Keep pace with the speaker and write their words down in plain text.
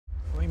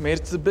made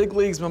it to the big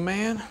leagues, my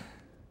man.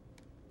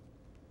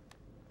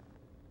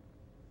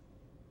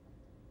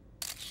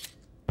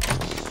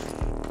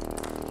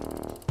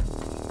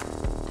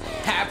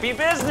 Happy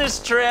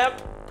business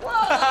trip!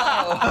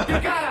 Whoa!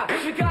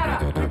 You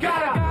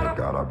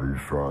gotta be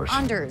fresh.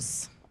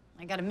 Anders,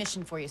 I got a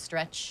mission for you,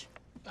 Stretch.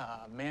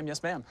 Ma'am,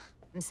 yes, ma'am.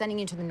 I'm sending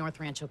you to the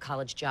North Rancho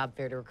College job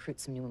fair to recruit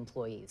some new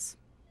employees.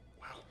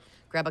 Wow.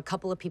 Grab a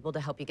couple of people to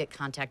help you get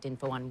contact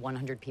info on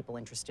 100 people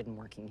interested in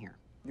working here.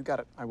 You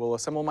got it. I will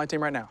assemble my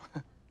team right now.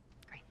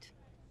 Great.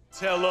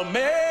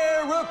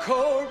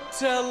 TelAmeriCorp,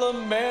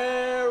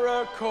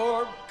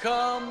 TelAmeriCorp,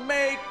 come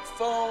make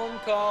phone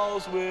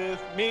calls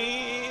with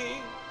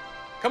me.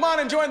 Come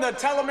on and join the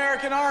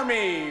Tel-American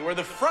Army, where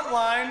the front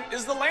line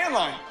is the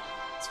landline.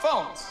 It's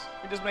phones.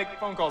 We just make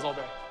phone calls all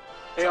day.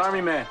 Hey, Army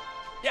man.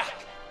 Yeah.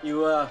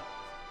 You,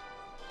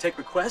 take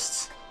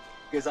requests?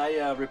 Because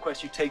I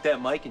request you take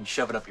that mic and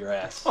shove it up your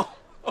ass.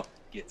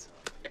 Get some.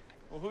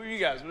 Well, who are you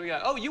guys? What do we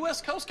got? Oh,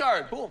 U.S. Coast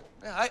Guard. Cool.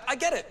 Yeah, I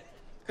get it.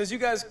 Because you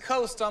guys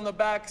coast on the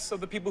backs of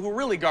the people who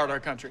really guard our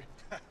country.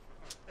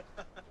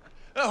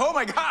 Oh,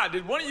 my God.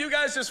 Did one of you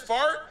guys just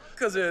fart?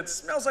 Because it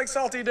smells like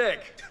salty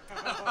dick.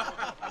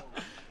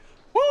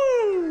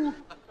 Woo!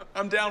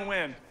 I'm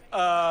downwind.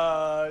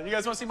 You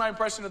guys want to see my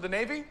impression of the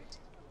Navy?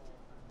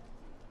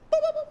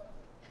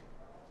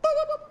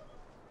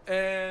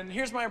 And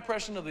here's my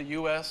impression of the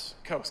U.S.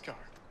 Coast Guard.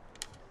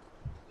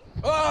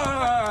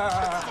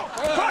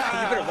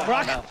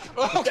 Brock!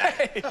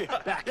 Okay.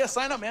 Yeah,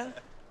 sign up, man.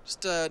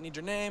 Just need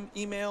your name,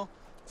 email,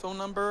 phone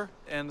number,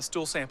 and the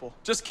stool sample.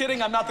 Just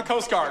kidding, I'm not the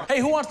Coast Guard. Hey,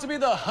 who wants to be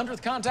the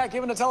 100th contact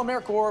given to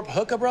TelAmeriCorp?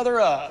 Hook a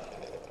brother up.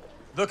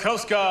 The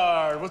Coast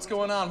Guard, what's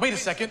going on? Wait a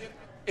second.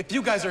 If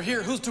you guys are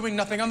here, who's doing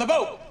nothing on the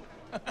boat?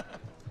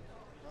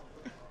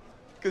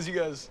 Because you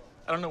guys,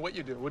 I don't know what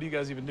you do. What do you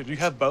guys even do? Do you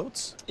have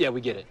boats? Yeah,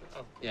 we get it.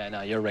 Oh. Yeah,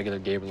 no, you're a regular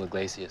Gabriel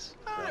Iglesias.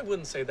 I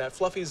wouldn't say that.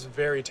 Fluffy's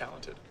very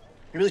talented.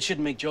 You really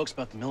shouldn't make jokes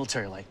about the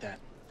military like that.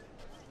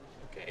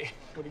 Okay,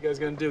 what are you guys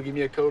gonna do? Give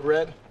me a code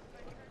red?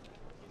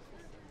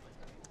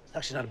 It's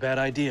actually not a bad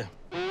idea.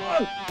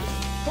 Come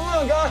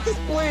on, guys,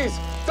 please.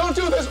 Don't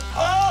do this.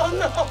 Oh,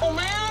 no,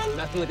 man.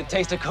 Nothing like a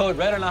taste of code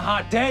red on a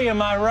hot day, am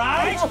I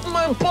right? Oh,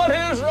 my butt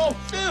hairs are all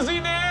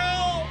fizzy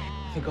now.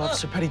 I think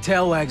Officer Petty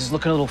Tailwags is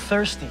looking a little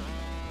thirsty.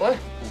 What?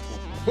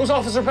 Who's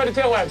Officer Petty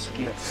Tailwags?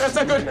 That's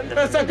not good.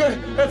 That's not good.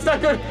 That's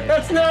not good.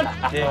 That's not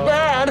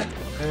bad.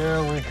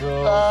 There we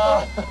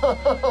go.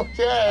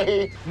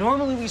 Okay.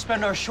 Normally we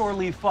spend our shore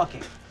leave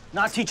fucking,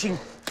 not teaching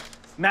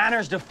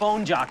manners to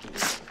phone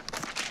jockeys.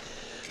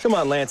 Come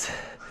on, Lance.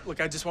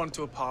 Look, I just wanted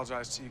to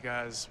apologize to you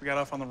guys. We got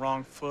off on the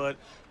wrong foot.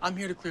 I'm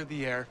here to clear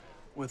the air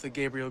with a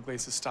Gabriel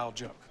Iglesias-style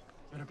joke.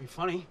 Better be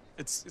funny.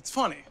 It's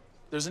funny.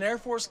 There's an Air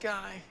Force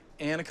guy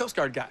and a Coast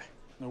Guard guy.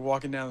 They're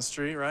walking down the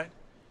street, right?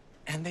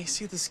 And they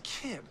see this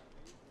kid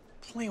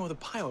playing with a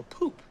pile of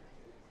poop.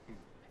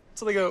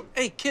 So they go,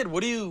 "Hey, kid,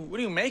 what are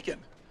you making?"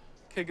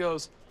 Kid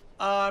goes,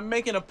 "I'm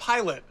making a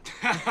pilot."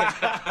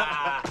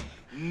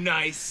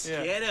 Nice.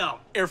 Yeah. Get him.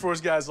 Air Force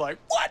guy's like,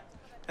 "What?"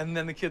 And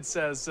then the kid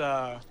says,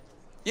 "Yeah,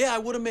 I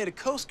would have made a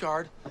Coast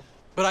Guard,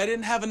 but I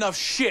didn't have enough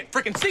shit.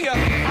 Frickin' see ya."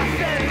 I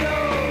said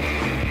hello.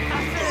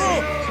 I said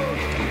hello.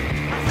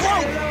 I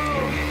said hello.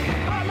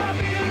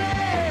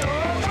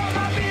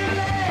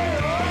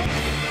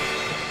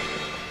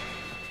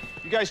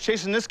 You guys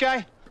chasing this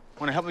guy?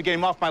 Want to help me get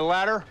him off my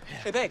ladder?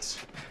 Hey, thanks.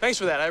 Thanks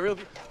for that. I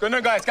really... Go,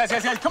 no, guys,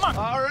 come on.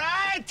 All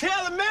right,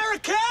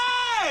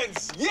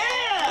 TelAmericans!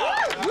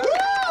 Yeah! Woo!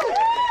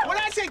 When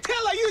I say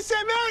Tela, you say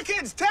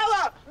Americans.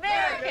 Tela!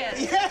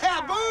 Americans!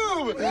 Yeah,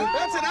 boom!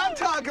 That's what I'm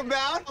talking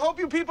about. Hope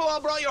you people all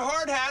brought your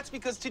hard hats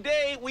because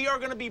today we are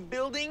going to be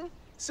building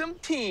some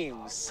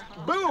teams.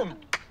 Boom!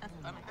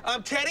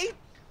 I'm Teddy.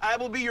 I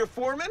will be your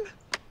foreman.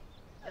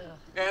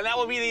 And that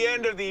will be the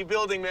end of the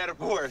building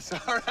metaphors.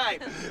 All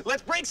right,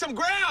 let's break some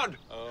ground.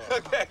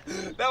 Okay,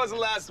 that was the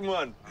last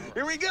one.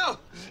 Here we go.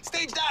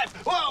 Stage dive.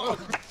 Whoa.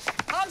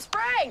 Palm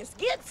Springs,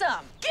 get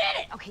some.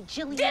 Get it. Okay,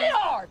 Jillian. Get it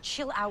hard.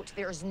 Chill out.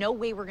 There is no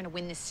way we're gonna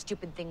win this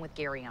stupid thing with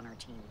Gary on our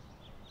team.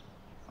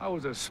 I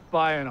was a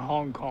spy in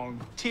Hong Kong.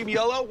 Team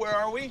Yellow, where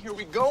are we? Here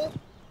we go.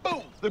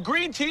 Boom. The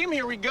green team,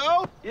 here we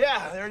go.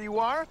 Yeah, there you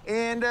are.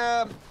 And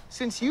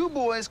since you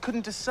boys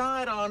couldn't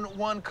decide on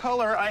one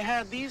color, I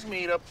had these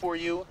made up for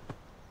you.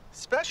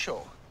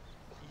 Special.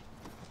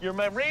 You're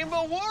my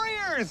Rainbow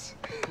Warriors.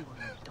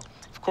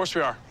 Of course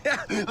we are.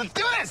 Yeah, let's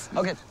do this.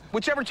 Okay.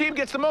 Whichever team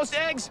gets the most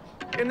eggs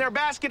in their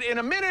basket in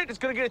a minute is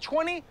gonna get a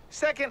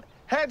 20-second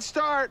head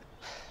start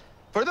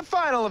for the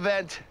final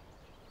event,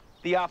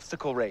 the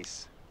obstacle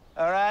race.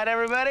 All right,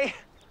 everybody,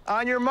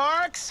 on your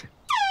marks.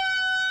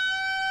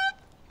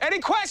 Any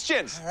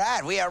questions? All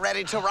right, we are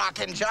ready to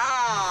rock and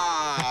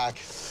jock.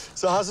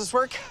 So how's this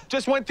work?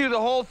 Just went through the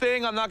whole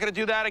thing. I'm not gonna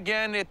do that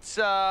again. It's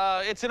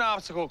an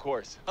obstacle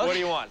course. Okay. What do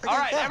you want? All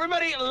right,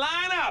 everybody,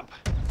 line up.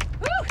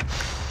 Woo!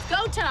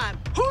 Go time.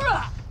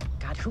 Hoorah!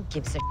 God, who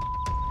gives a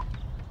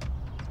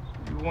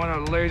You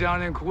want to lay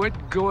down and quit?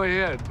 Go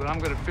ahead, but I'm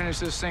going to finish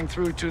this thing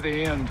through to the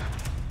end.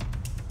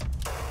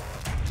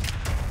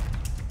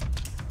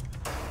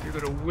 You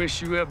You're gonna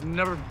wish you have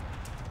never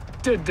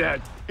did that.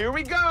 Here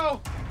we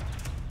go.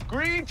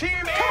 Green team,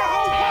 air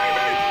home,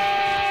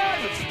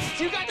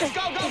 baby! You got this,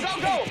 go, go, go,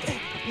 go!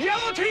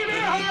 Yellow team,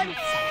 air hard!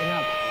 Suck it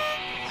up.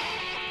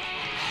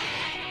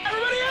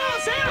 Everybody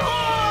else, air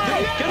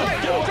hard!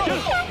 Get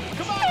him.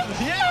 Come on!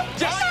 Yeah,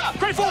 Yes!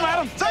 Great form,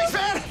 Adam! Thanks,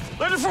 man.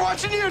 Later for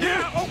watching you,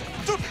 dude.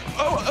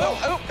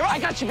 I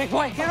got you, big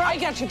boy. Here, I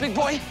got you, big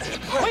boy.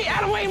 Wait,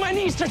 Adam, wait, my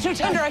knees are too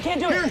tender. I can't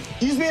do it.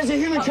 Use me as a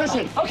human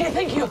cushion. Okay,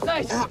 thank you.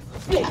 Nice.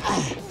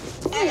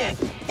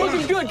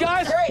 Looking good,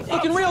 guys. Great.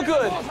 Looking real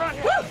good.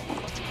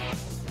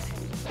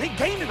 They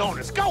gained it on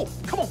us. Go!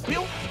 Come on,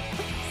 Bill.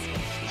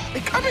 Hey,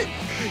 come in.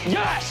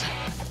 Yes.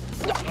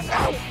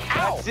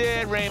 That's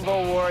it,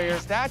 Rainbow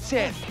Warriors. That's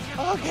it.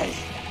 Okay.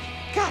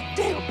 God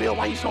damn, Bill,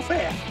 why you so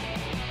fast?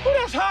 Who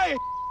that's high?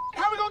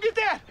 How we gonna get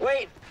that?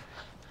 Wait.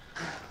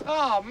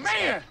 Oh,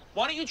 man.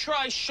 Why don't you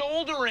try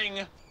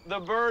shouldering the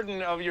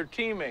burden of your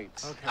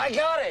teammates? Okay. I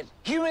got it.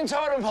 Human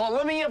totem pole.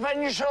 Let me up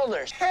on your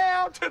shoulders.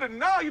 Hell to the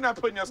no. You're not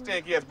putting your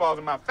stanky ass balls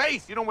in my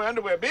face. You don't wear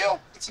underwear, Bill.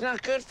 It's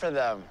not good for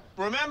them.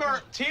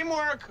 Remember,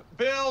 teamwork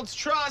builds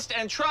trust,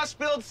 and trust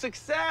builds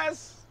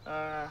success.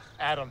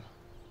 Adam,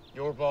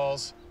 your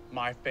balls,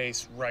 my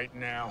face right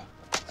now.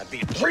 That'd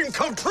be a dream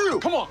come true.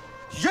 Come on.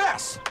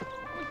 Yes.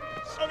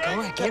 Okay. All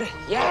right, get it.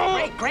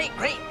 Yeah, great.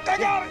 I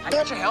got it. I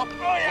got your help.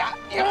 Oh, yeah.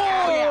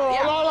 Yeah.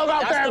 I'm all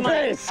about that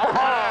face.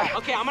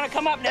 Okay, I'm gonna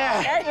come up now.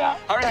 Okay?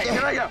 All right,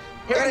 here I go.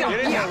 Here we go. Get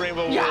in there,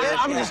 Rainbow Yeah, Warriors.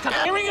 I'm just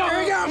gonna. Here we go.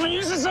 I'm gonna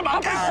use some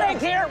upper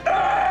strength here.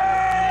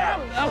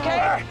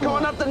 Okay.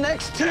 Going up the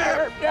next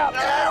tier.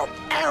 Ow,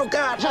 ow,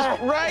 God.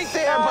 Just right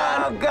there,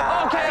 bud. Oh,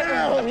 God. Okay,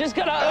 I'm just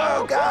gonna.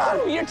 Oh,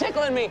 God. You're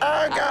tickling me.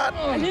 Oh, God.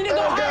 I need to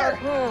go higher.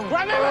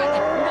 Remember,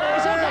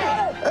 it's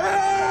okay.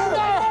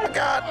 Oh,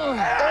 God. Oh,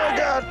 God. I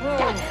got it.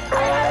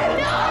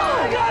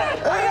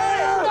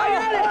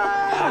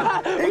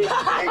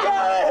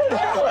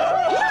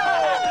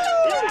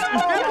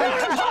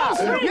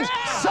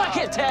 Suck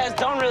it, Taz.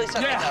 Don't really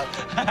suck it,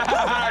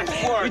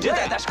 though. You did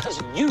that. That's because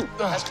of you.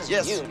 That's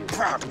because of you.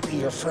 Proud to be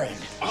your friend.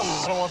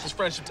 I don't want this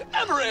friendship to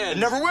ever end.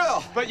 Never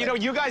will. But you know,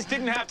 you guys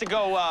didn't have to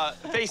go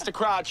face to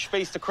crotch,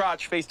 face to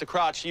crotch, face to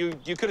crotch. You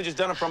could have just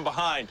done it from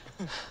behind.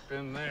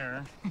 Been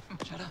there.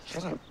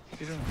 Shut up.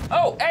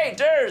 Oh, hey,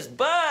 there's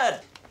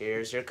Bud.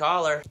 Here's your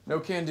caller. No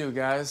can do,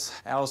 guys.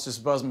 Alice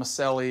just buzzed my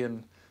celly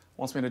and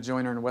wants me to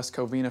join her in West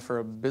Covina for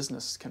a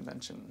business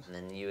convention. And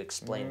then you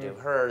explained to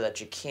her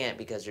that you can't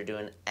because you're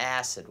doing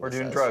acid with We're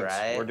doing us, drugs.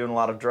 right? We're doing a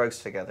lot of drugs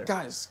together.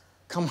 Guys,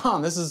 come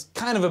on, this is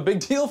kind of a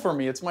big deal for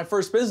me. It's my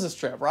first business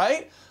trip,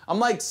 right? I'm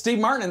like Steve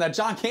Martin in that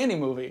John Candy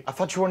movie. I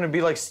thought you wanted to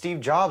be like Steve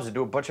Jobs and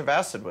do a bunch of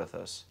acid with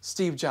us.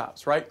 Steve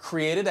Jobs, right?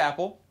 Created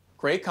Apple,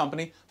 great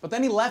company, but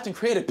then he left and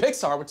created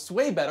Pixar, which is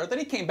way better. Then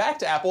he came back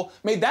to Apple,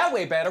 made that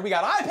way better. We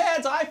got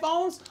iPads,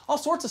 iPhones, all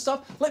sorts of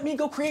stuff. Let me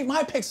go create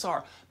my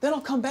Pixar. Then I'll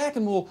come back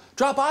and we'll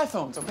drop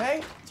iPhones,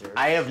 okay?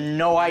 I have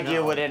no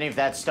idea what any of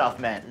that stuff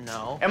meant.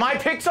 No. Am I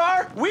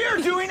Pixar? We're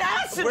doing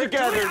acid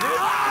together, dude.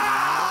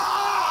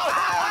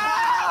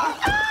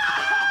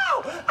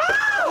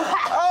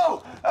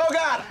 Oh,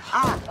 God.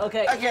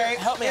 Okay. Okay,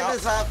 Help me get out.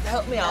 this up.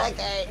 Help me out.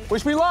 Okay.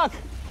 Wish me luck.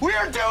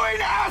 We're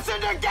doing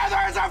acid together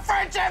as a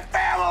friendship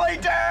family,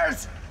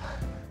 dudes.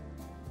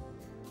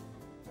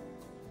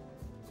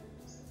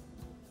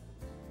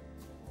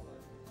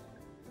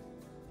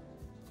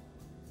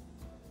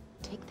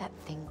 Take that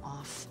thing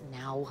off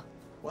now.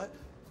 What?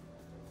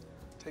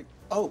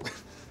 Oh,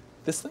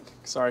 this thing?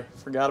 Sorry,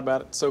 forgot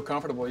about it. So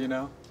comfortable, you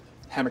know.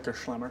 Hammaker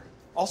schlemmer.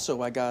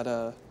 Also, I got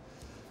a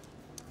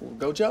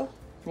Gojo.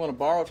 If you want to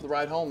borrow it for the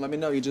ride home, let me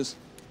know. You just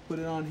put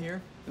it on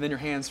here, and then your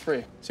hand's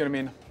free. See what I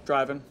mean?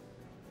 Driving,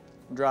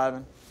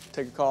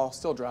 take a call,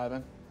 still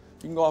driving.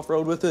 You can go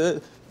off-road with it,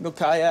 you can go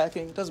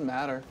kayaking, it doesn't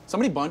matter.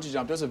 Somebody bungee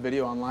jumped, there's a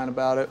video online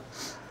about it.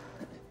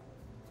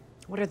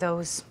 What are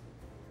those?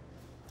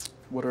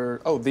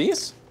 Oh,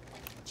 these?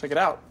 Check it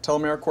out,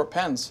 TelAmeriCorp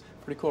pens.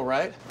 Pretty cool,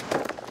 right?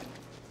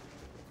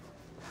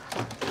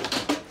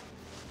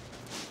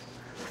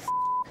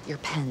 Your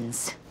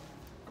pens.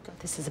 Okay.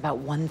 This is about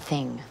one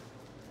thing.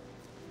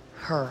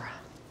 Her.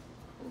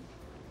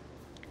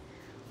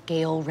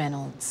 Gail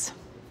Reynolds,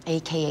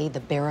 AKA the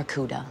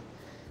Barracuda,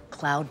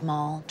 Cloud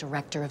Mall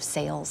Director of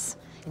Sales.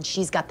 And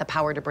she's got the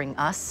power to bring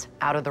us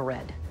out of the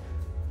red.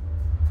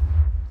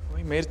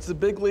 We made it to the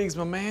big leagues,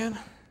 my man.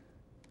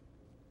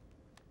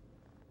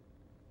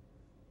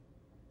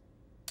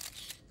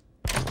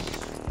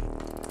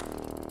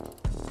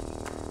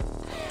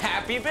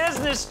 Happy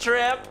business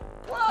trip.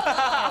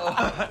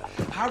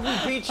 How'd we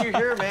beat you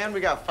here, man? We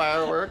got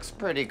fireworks.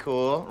 Pretty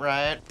cool,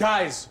 right?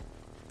 Guys,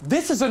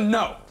 this is a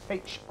no.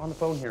 Hey, on the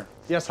phone here.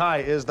 Yes, hi,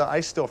 is the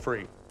ice still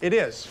free? It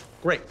is.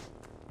 Great.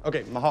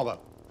 Okay, mahalo.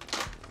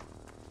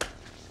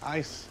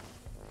 Ice,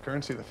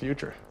 currency of the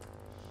future.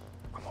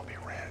 I'm gonna be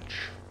rich.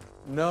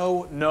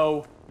 No,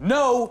 no,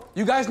 no!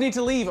 You guys need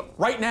to leave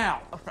right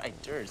now. All right,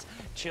 Durs,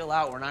 chill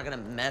out. We're not gonna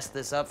mess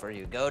this up for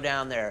you. Go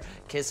down there,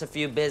 kiss a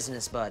few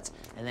business butts,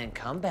 and then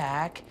come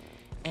back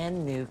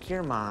and nuke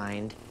your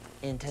mind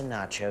into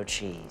nacho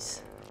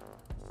cheese.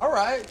 All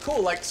right,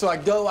 cool. Like, so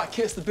I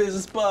kiss the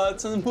business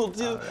buds, and we'll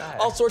do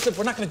all sorts of,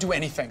 we're not gonna do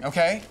anything,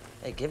 okay?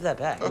 Hey, give that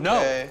back.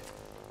 Okay.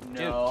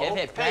 No. Dude, give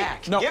it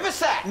back. No. Give us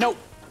that. No.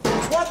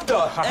 What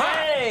the?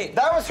 Hey!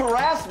 That was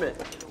harassment.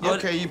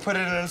 Okay, you put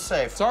it in a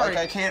safe. Sorry.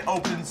 Like I can't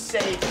open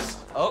safes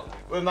Oh.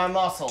 with my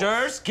muscles.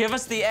 Durs, give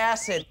us the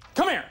acid.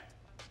 Come here.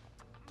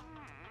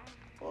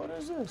 What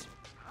is this?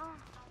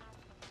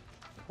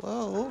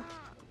 Whoa.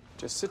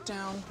 Just sit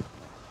down,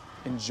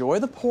 enjoy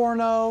the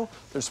porno.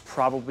 There's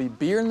probably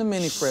beer in the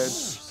mini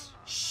fridge.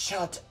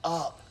 Shut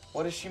up.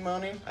 What is she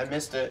moaning? I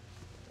missed it.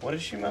 What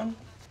is she moaning?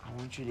 I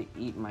want you to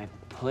eat my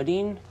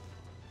pudding.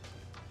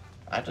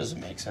 That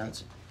doesn't make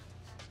sense.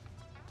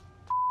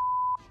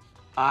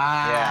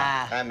 Ah.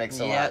 Yeah, that makes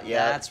a lot.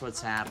 Yeah, that's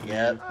what's happening.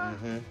 Yep.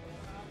 Mm-hmm.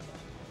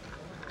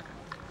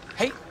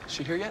 Hey,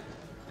 she here yet?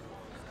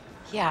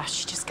 Yeah,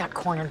 she just got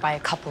cornered by a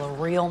couple of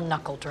real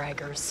knuckle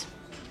draggers.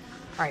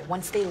 All right,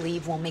 once they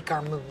leave, we'll make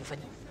our move.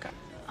 And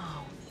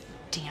oh,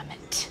 damn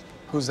it.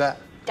 Who's that?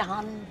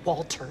 Don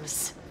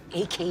Walters,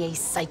 AKA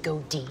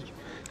Psycho D.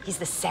 He's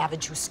the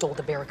savage who stole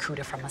the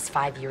Barracuda from us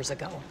 5 years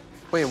ago.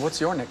 Wait,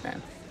 what's your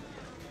nickname?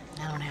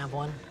 I don't have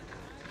one.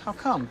 How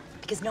come?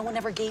 Because no one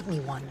ever gave me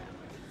one.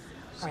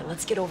 All right,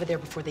 let's get over there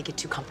before they get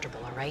too comfortable,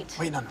 all right?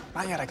 Wait, no,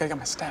 not yet. I gotta get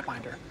my stat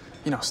binder.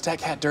 You know, Stat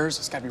Cat Durs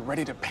has gotta be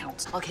ready to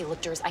pounce. Okay,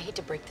 look, Durs, I hate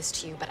to break this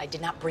to you, but I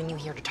did not bring you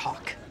here to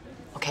talk,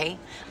 okay?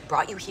 I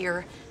brought you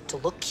here to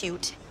look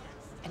cute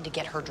and to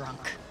get her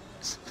drunk.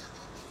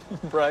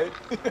 Right?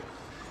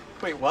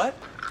 Wait, what?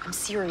 I'm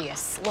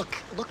serious.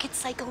 Look at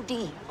Psycho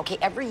D. Okay,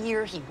 every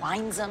year he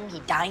wines them, he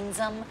dines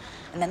them,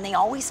 and then they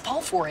always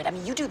fall for it. I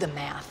mean, you do the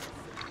math.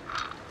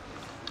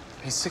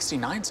 He's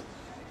 69.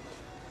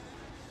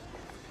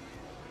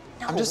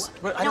 No, I'm just,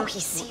 I no, don't, he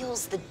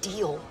seals the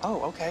deal.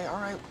 Oh, okay, all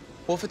right.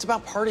 Well, if it's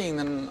about partying,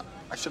 then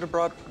I should have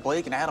brought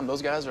Blake and Adam.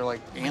 Those guys are like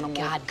animals.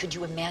 God, could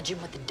you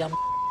imagine what the dumb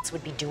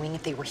would be doing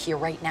if they were here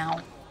right now?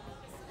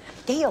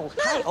 Dale,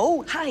 hi.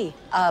 Oh, hi.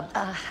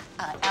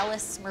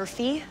 Alice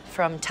Murphy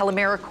from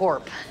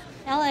TelAmeriCorp.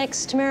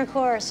 Alex,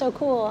 TelAmeriCorp, so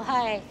cool.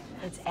 Hi.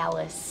 It's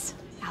Alice.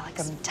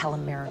 Alex from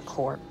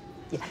TelAmeriCorp.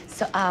 Yeah.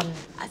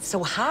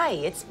 So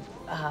hi.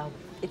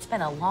 It's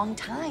been a long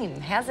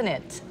time, hasn't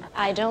it?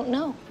 I don't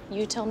know.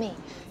 You tell me.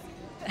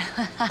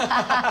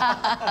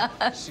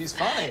 She's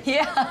funny.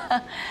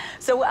 Yeah.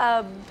 So,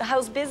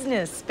 how's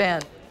business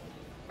been?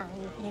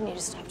 You need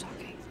to stop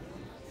talking.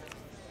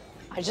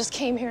 I just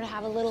came here to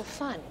have a little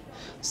fun.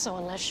 So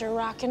unless you're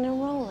rocking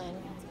and rolling,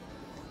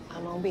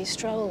 I'm gonna be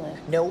strolling.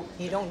 No,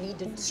 you don't need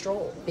to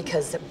stroll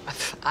because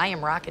I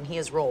am rocking, he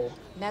is roll.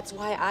 And that's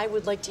why I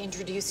would like to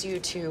introduce you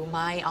to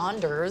my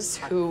Anders,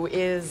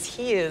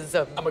 he is.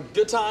 I'm a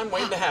good time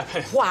waiting to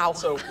happen. Wow.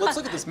 So let's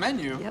look at this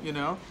menu, you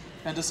know,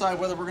 and decide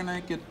whether we're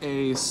gonna get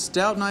a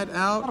stout night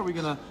out or are we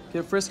gonna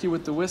get frisky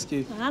with the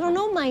whiskey. I don't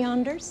know, my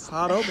Anders.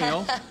 Hot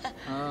oatmeal.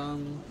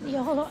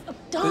 Yo, hold on.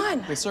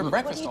 Don! They serve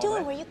breakfast What are you all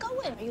doing? day. Where you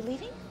going? Are you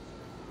leaving?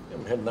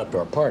 I'm heading up to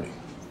our party.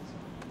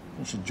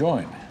 You should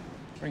join.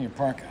 Bring your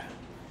parka.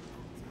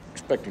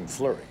 Expecting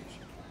flurries.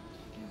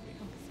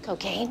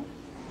 Cocaine?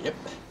 Yep.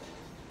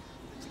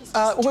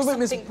 Wait,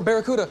 Miss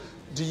Barracuda,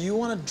 do you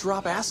want to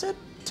drop acid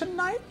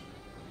tonight?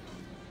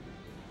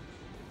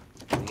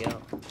 Here we go.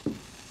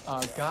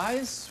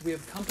 Guys, we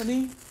have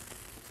company.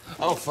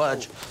 Oh,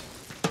 fudge.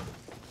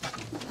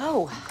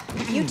 Oh,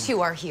 you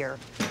two are here.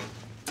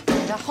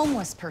 The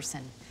homeless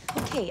person.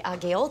 Okay,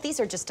 Gail, these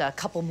are just a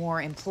couple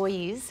more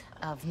employees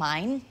of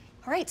mine.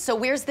 All right, so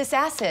where's this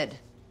acid?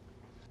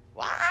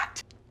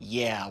 What?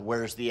 Yeah,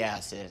 where's the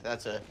acid?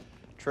 That's a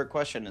trick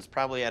question. It's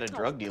probably at a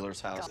drug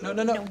dealer's house. No.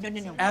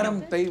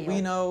 Adam,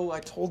 we know. I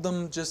told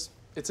them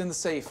it's in the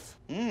safe.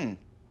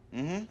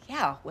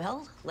 Yeah,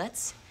 well,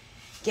 let's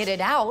get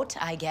it out,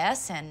 I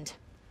guess, and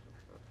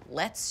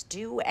let's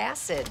do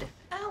acid.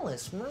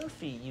 Alice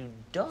Murphy, you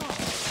dog.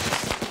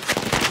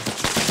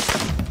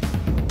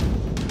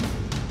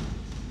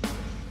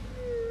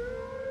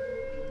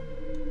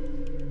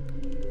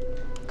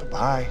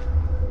 Goodbye.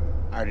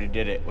 I already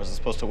did it. Was I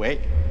supposed to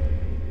wait?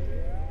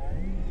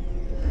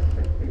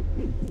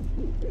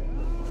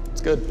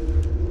 It's good.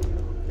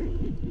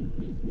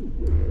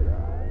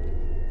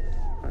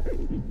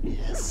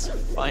 Yes,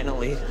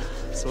 finally.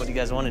 So what do you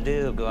guys want to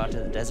do? Go out to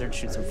the desert,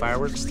 shoot some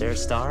fireworks, stare at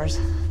stars?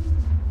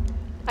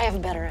 I have a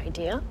better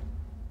idea.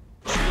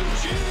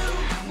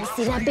 You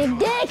see that big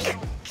dick?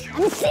 Let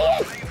me see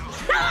it.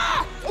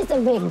 Ah! It's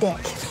a big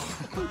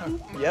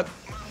dick. Yep.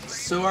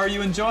 So are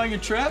you enjoying your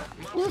trip?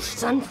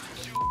 It's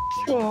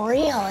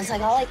real. It's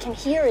like all I can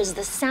hear is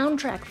the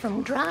soundtrack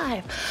from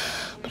Drive.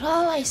 But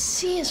all I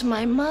see is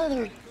my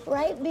mother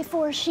right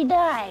before she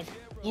died.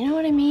 You know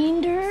what I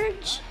mean,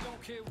 Dirge?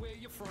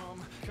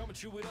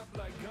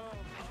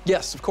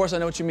 Yes, of course I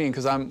know what you mean,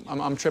 because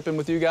I'm tripping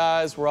with you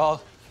guys. We're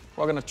all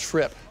gonna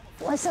trip.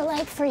 What's it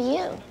like for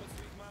you?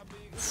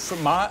 For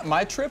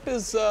my trip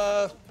is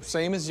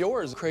same as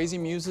yours. Crazy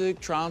music,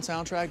 Tron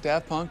soundtrack,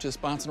 Daft Punk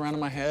just bouncing around in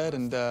my head,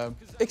 and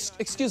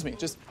excuse me,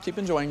 just keep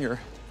enjoying your.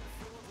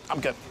 I'm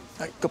good.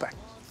 All right, go back.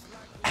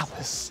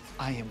 Alice,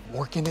 I am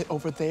working it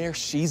over there.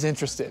 She's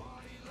interested.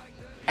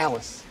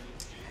 Alice.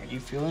 Are you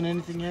feeling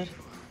anything yet?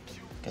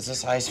 Because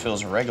this ice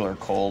feels regular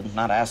cold,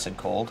 not acid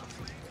cold.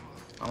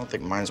 I don't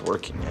think mine's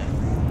working yet.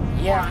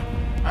 Yeah,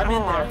 I'm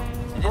in there.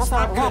 And it's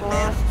not good,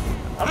 man.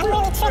 I'm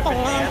really tripping,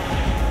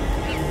 man.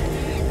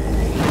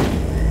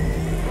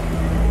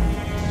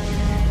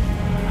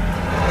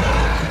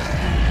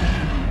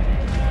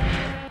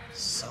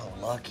 So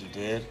lucky,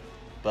 dude.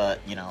 But,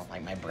 you know,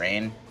 like my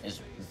brain is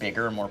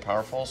bigger and more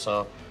powerful,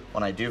 so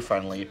when I do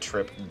finally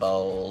trip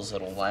balls,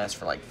 it'll last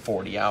for like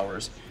 40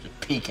 hours, just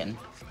peaking.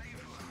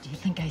 Do you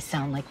think I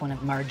sound like one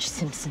of Marge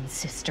Simpson's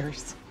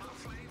sisters?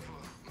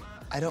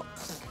 I don't.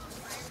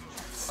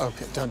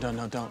 Okay,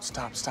 don't.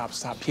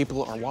 Stop.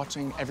 People are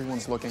watching.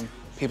 Everyone's looking.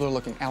 People are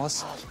looking.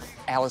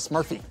 Alice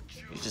Murphy.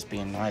 He's just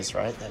being nice,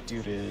 right? That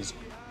dude is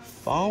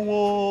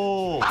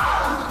foul.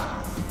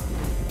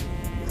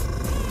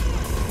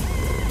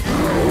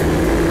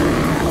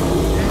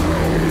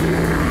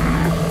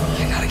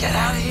 I gotta get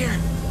out of here.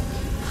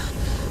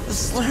 The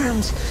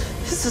slurms.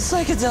 It's a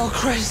psychedelic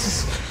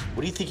crisis.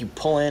 What do you think you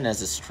pull in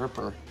as a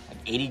stripper? Like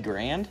 80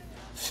 grand?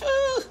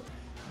 Phew.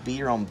 Be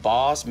your own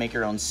boss, make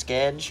your own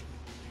sketch.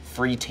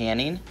 Free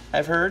tanning,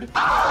 I've heard.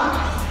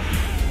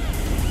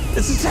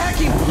 It's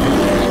attacking!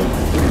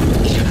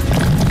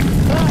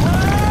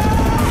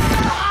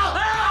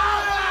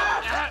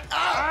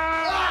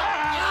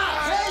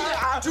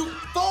 To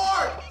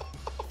Thor!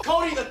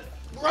 Cody,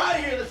 we're out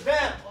of here, this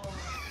van.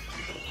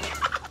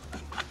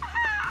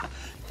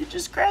 You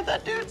just grabbed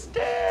that dude's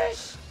dick.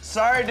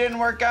 Sorry it didn't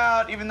work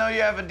out. Even though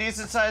you have a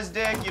decent-sized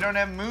dick, you don't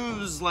have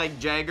moves like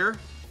Jagger.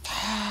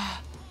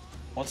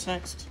 What's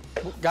next?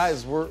 Well,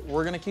 guys,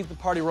 we're gonna keep the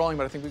party rolling,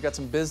 but I think we've got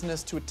some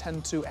business to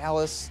attend to.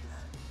 Alice.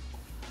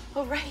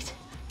 Oh, right.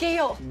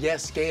 Gail.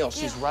 Yes, Gail.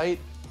 She's right.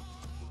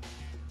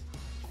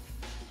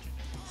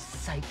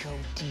 Psycho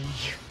D.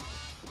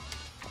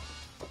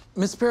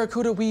 Miss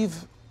Barracuda, we've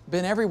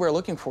been everywhere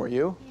looking for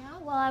you. Yeah,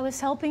 well, I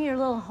was helping your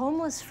little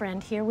homeless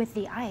friend here with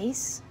the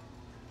ice.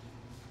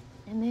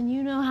 And then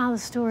you know how the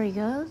story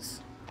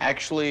goes.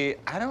 Actually,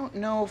 I don't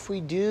know if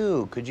we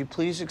do. Could you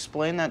please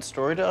explain that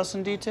story to us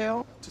in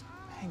detail? Just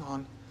hang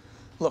on.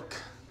 Look,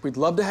 we'd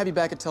love to have you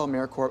back at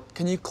TelAmeriCorp.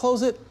 Can you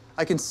close it?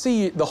 I can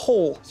see the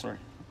hole. Sorry.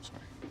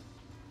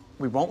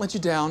 We won't let you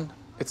down.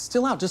 It's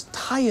still out. Just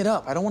tie it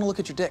up. I don't want to look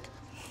at your dick.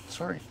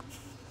 Sorry.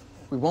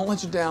 We won't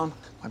let you down.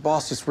 My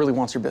boss just really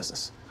wants your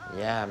business.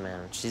 Yeah,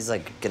 man. She's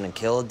like gonna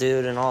kill a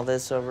dude and all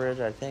this over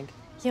it, I think.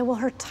 Yeah, well,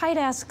 her tight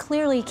ass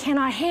clearly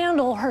cannot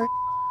handle her.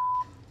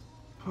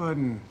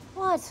 Puddin',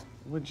 What?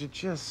 would you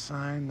just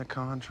sign the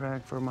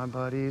contract for my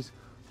buddies?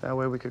 That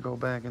way we could go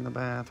back in the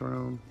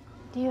bathroom.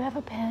 Do you have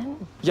a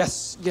pen?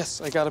 Yes,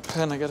 I got a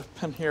pen. I got a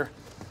pen here.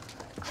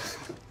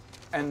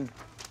 And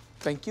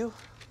thank you.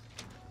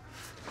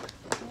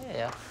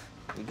 Yeah,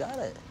 you got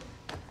it.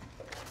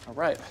 All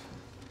right.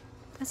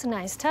 That's a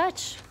nice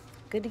touch.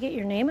 Good to get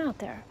your name out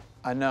there.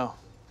 I know.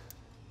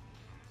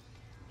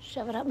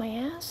 Shove it up my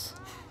ass?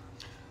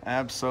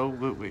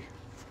 Absolutely.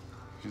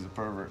 She's a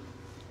pervert.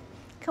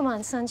 Come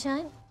on,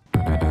 sunshine.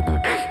 I'm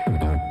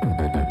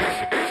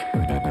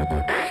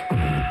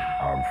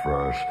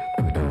fresh.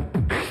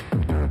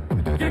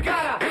 You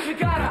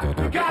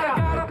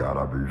gotta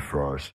Gotta be fresh.